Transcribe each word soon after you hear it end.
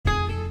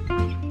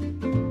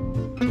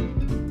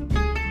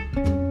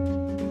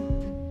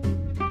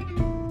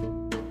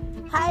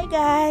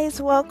Guys,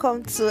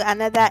 welcome to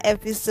another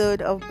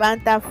episode of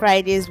Banter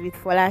Fridays with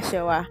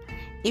Folashewa.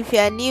 If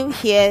you're new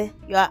here,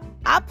 you are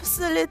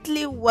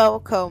absolutely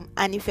welcome,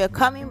 and if you're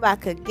coming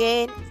back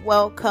again,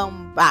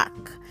 welcome back.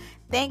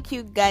 Thank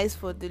you guys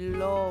for the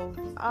love.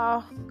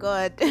 Oh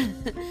God.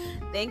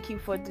 Thank you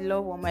for the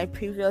love on my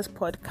previous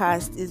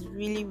podcast. It's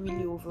really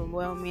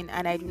overwhelming,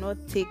 and I do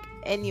not take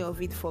any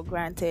of it for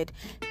granted.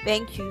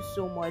 Thank you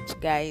so much,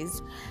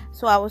 guys.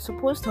 So I was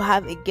supposed to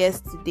have a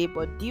guest today,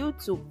 but due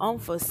to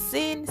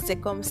unforeseen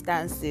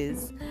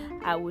circumstances,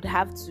 I would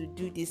have to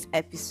do this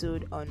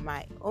episode on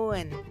my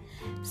own.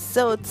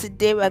 So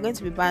today we're going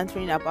to be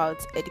bantering about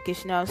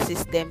educational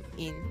system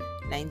in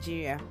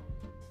Nigeria.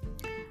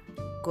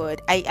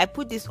 God, I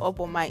put this up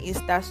on my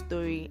Insta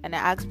story and I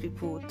asked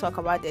people talk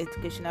about the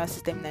educational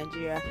system in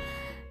Nigeria.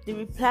 The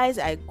replies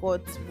I got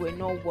were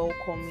not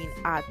welcoming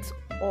at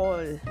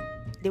all.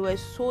 They were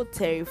so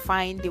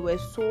terrifying, they were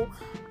so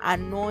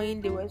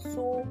annoying, it was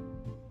so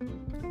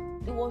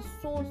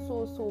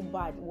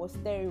bad. It was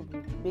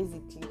terrible.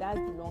 Basically, that's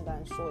the long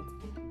and short.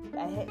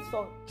 I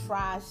saw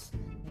trash,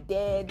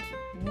 dead,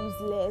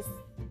 useless,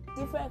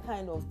 different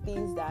kind of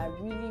things that are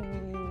really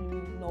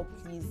not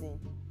pleasing.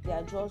 They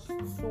are just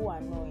so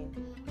annoying,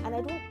 and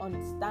I don't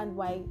understand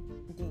why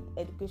the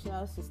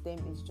educational system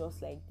is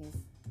just like this.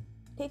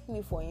 Take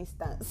me for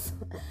instance.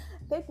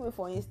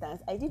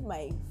 I did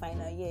my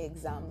final year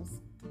exams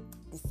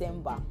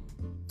December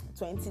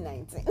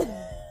 2019.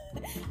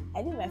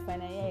 I did my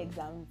final year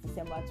exams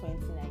December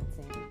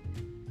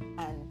 2019,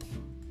 and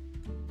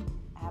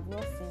I have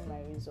not seen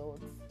my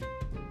results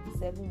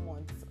 7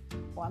 months,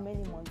 or how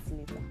many months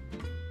later?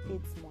 8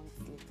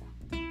 months later.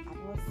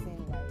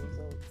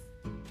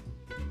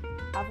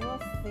 I've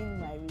not seen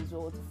my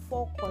results.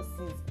 4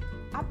 courses.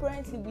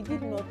 Apparently, we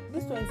did not.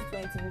 This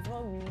 2020, we've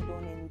not really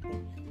done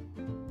anything.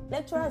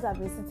 Lecturers have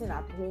been sitting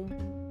at home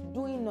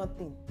doing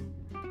nothing.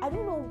 I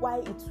don't know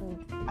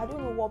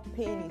what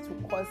pain it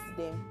will cause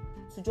them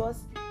to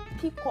just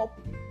pick up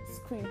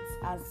scripts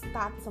and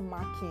start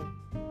marking.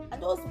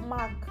 And just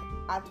mark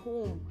at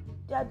home.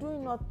 They are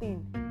doing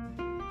nothing.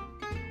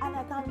 And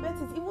I can bet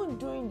it, even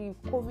during the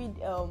COVID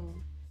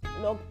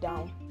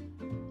lockdown,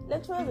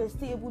 lecturers were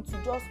still able to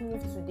just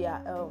move to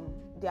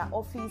their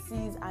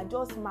offices and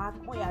just mark.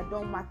 When you are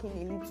done marking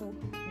a little,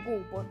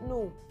 go.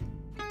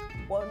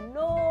 But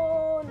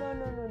no,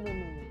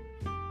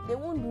 they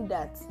won't do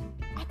that.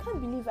 I can't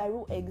believe I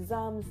wrote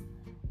exams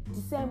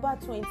December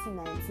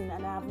 2019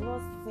 and I have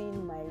not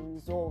seen my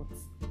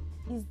results.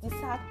 It's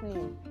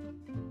disheartening.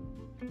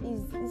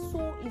 It's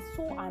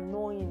so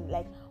annoying.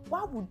 Like,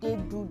 why would they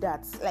do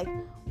that? Like,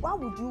 why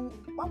would you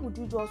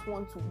just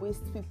want to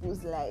waste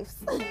people's lives?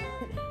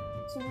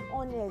 To be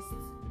honest,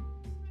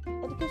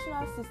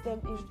 educational system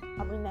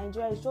in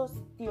Nigeria is just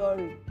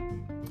theory.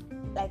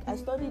 Like, I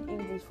studied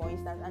English, for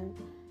instance, and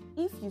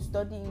if you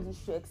study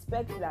English, you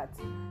expect that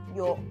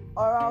your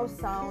oral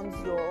sounds,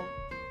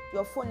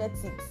 your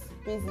phonetics,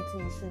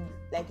 basically, you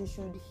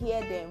should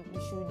hear them,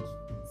 you should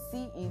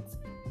see it.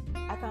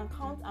 I can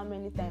count how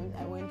many times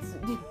I went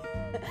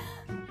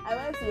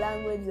to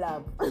language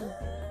lab.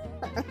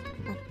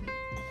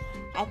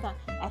 I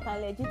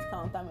can legit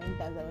count how many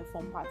times I went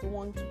from part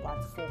 1 to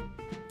part 4.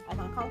 I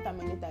can count how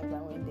many times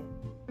I went there.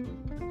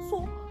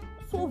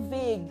 So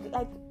vague,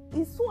 like,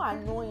 it's so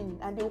annoying,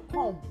 and they'll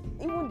come.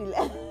 Even the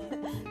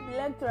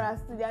lecturers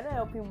too, they are not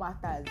helping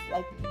matters.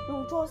 Like,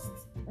 they'll just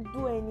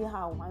do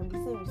anyhow, and we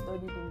say we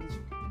studied English.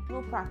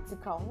 No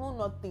practical, no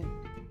nothing.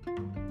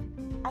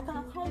 I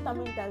can count how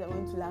many times I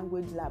went to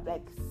language lab.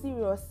 Like,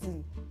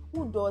 seriously,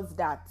 who does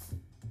that?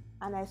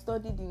 And I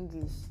studied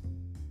English.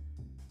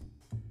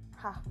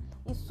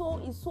 It's so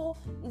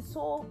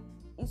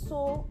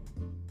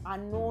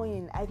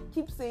annoying. I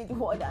keep saying the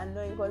word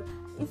annoying because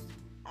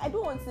I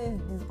don't want to say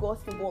it's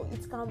disgusting, but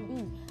it can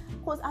be,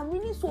 because I'm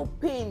really so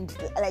pained.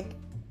 Like,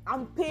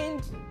 I'm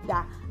pained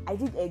that I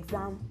did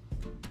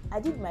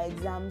my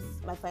exams,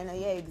 my final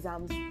year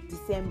exams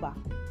December,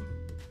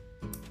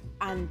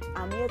 and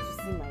I'm here to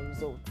see my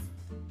results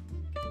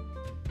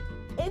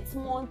 8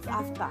 months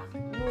after.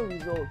 No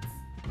results.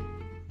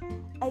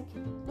 Like,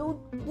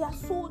 they are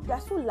so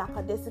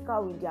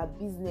lackadaisical with their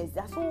business.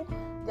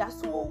 They are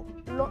so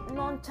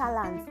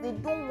nonchalant. They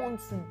don't want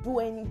to do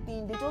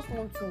anything. They just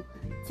want to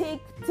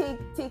take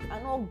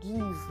and not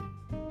give.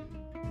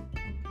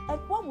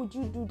 Like, why would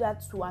you do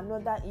that to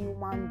another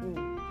human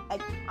being?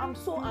 Like, I'm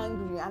so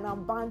angry and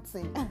I'm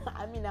ranting.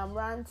 I'm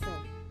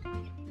ranting.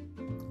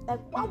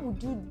 Like, why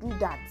would you do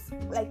that?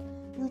 Like,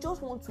 you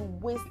just want to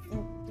waste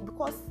it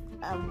because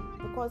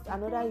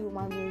another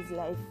human being's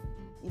life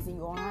is in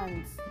your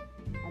hands,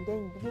 and then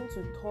you begin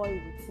to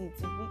toy with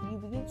it. You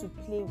begin to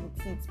play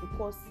with it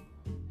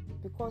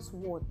because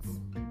what?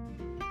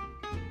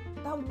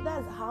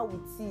 That's how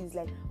it is.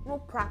 Like, no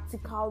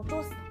practical,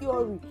 just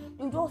theory.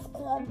 You just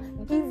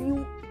come, give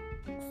you.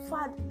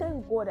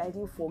 Thank God I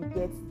didn't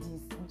forget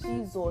this.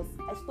 Jesus,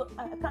 I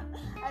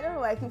don't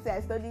know why I keep saying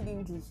I studied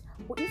English,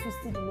 but if you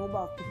see the number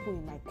of people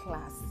in my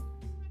class,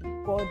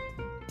 God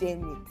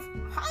damn it,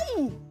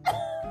 hi.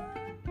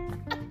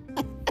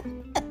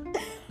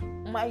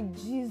 My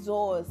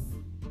Jesus.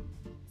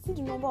 See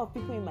the number of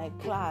people in my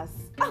class.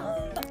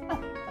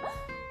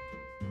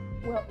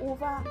 We're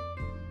over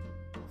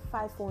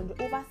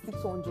 500, over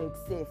 600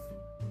 safe.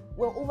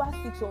 We're over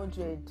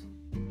 600.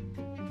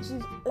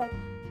 Jeez, like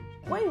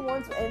when you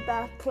want to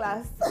enter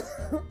class,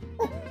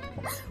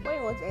 when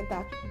you want to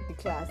enter the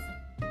class,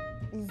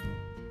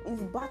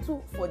 is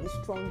battle for the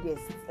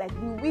strongest. Like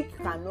the weak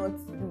cannot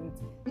do it.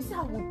 You see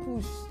how we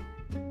push.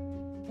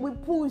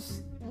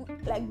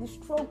 Like the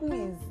struggle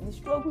is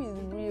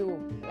real.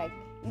 Like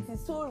it is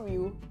so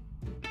real.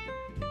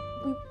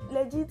 We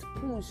legit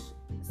push.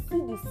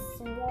 See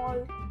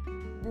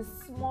the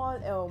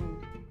small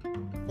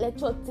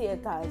lecture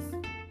theaters.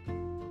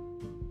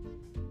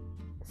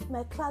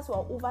 My class were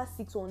over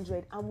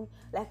 600, and we,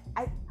 like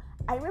I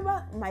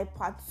remember my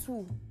part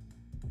 2.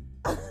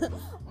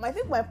 I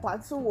think my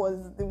part 2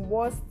 was the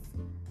worst.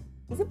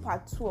 Is it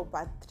part 2 or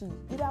part 3?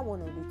 Either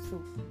one of the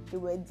two. They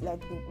were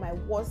like my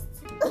worst.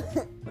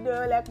 They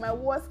were like my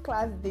worst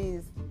class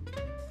days.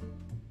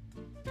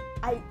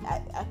 I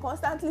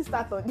constantly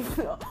start on the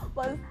floor,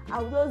 but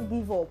I would just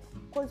give up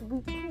because we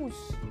push.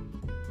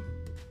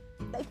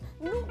 Like,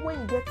 you know, when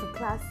you get to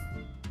class,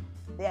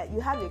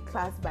 you have a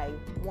class by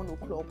 1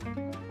 o'clock,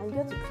 and you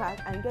get to class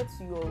and you get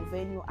to your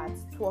venue at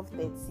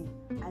 12:30,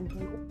 and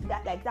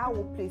that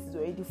whole place is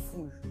already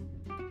full.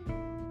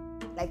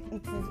 Like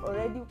it is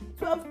already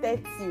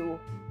 12:30,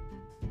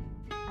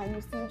 and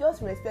you still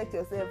just respect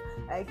yourself.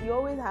 Like you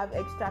always have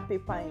extra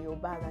paper in your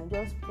bag and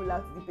just pull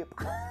out the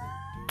paper.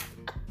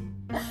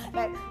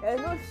 Like there's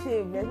no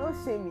shame in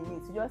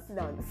it. You just sit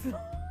down on the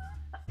floor.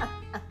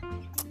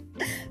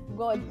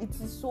 God, it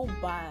is so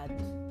bad.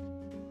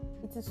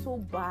 It is so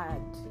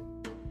bad.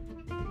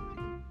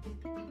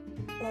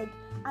 Like,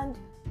 and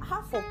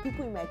half of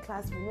people in my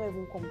class will not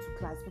even come to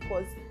class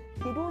because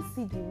they don't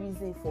see the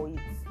reason for it.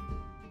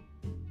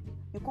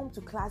 You come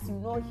to class, you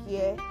not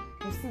hear,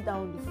 you sit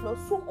down on the floor,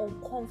 so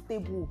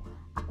uncomfortable.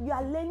 You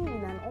are learning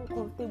in an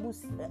uncomfortable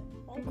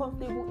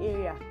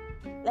area.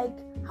 Like,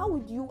 how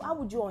would you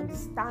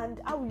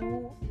understand? How will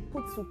you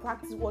put to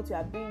practice what you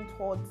are being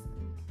taught?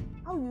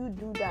 How will you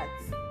do that?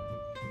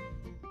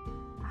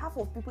 Half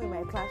of people in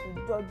my class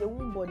they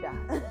won't bother.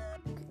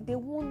 They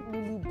won't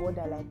really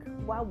bother. Like,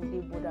 why would they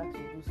bother to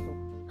do so?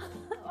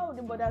 Why would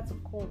they bother to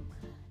come?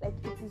 Like,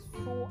 it is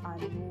so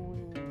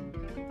annoying.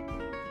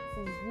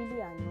 It is really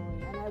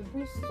annoying, and I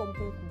wish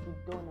something could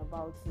be done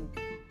about it.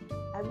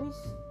 I wish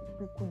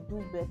we could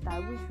do better. I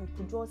wish we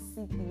could just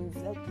see things.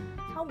 Like,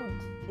 how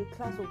would a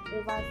class of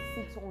over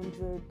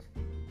 600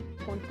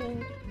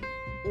 contain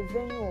a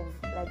venue of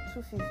like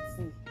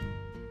 250?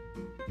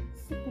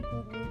 See,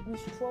 people, we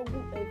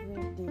struggle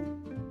every day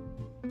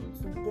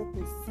to get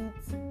a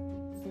seat,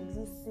 to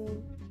listen.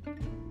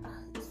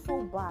 It's so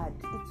bad.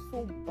 It's so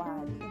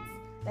bad. It's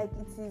like,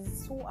 it is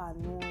so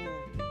annoying.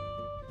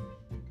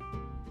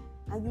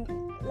 And you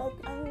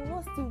will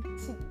not still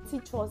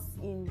teach us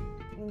in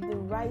the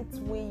right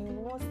way. You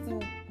will not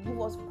still give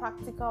us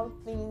practical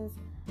things.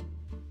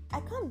 I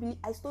can't believe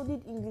I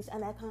studied English,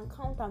 and I can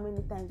count how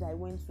many times I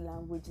went to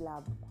language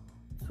lab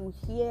to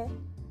hear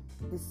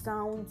the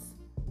sounds,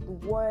 the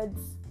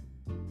words.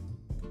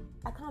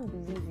 I can't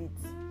believe it.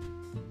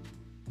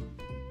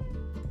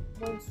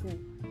 Went to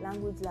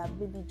language lab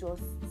maybe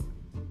just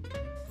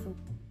to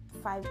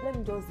 5. Let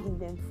me just give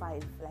them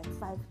 5, like 5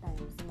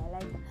 times in my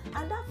lifetime.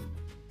 And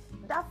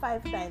that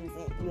 5 times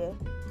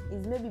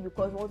is maybe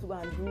because we want to go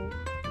and do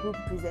group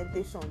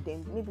presentation.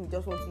 Then maybe we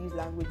just want to use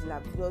language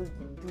lab to just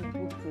do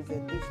group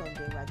presentation.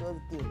 Then we're just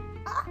there.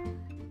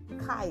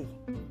 Kai,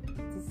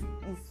 this is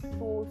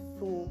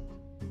so.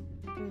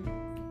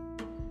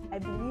 I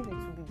believe it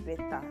will be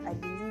better. I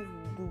believe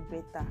we'll do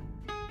better.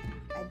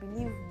 I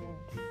believe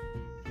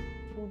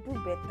we'll do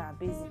better.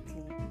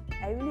 Basically,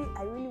 I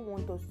really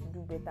want us to do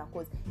better,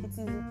 because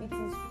it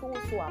is so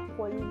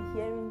appalling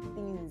hearing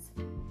things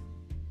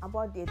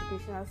about the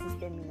educational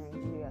system in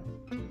Nigeria.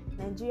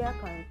 Nigeria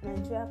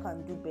can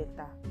do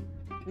better.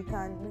 We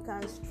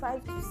can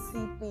strive to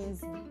see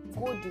things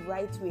go the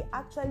right way.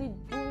 Actually,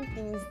 doing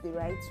things the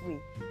right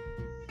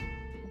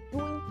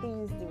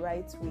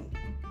way,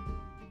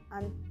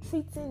 and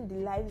treating the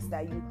lives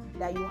that you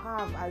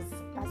have as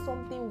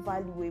something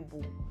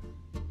valuable,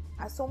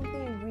 as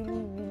something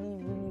really, really,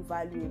 really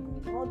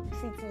valuable. Not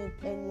treating it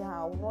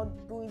anyhow.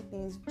 Not doing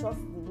things just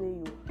the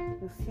way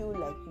you feel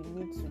like you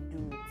need to do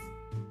it.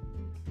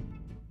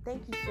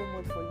 Thank you so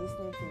much for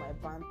listening to my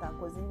banter,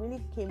 because it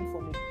really came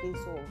from a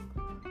place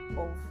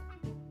of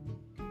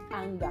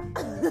anger.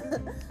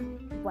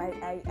 But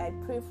I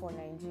pray for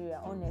Nigeria,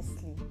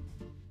 honestly,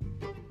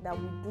 that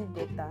we do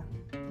better.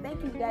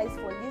 Thank you guys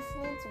for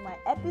listening to my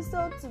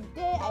episode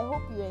today. I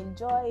hope you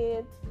enjoy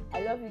it.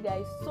 I love you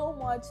guys so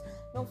much.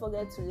 Don't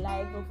forget to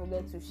like, don't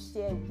forget to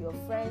share with your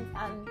friends,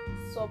 and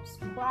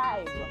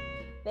subscribe.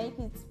 Thank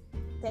you.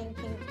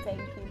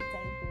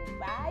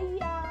 Bye.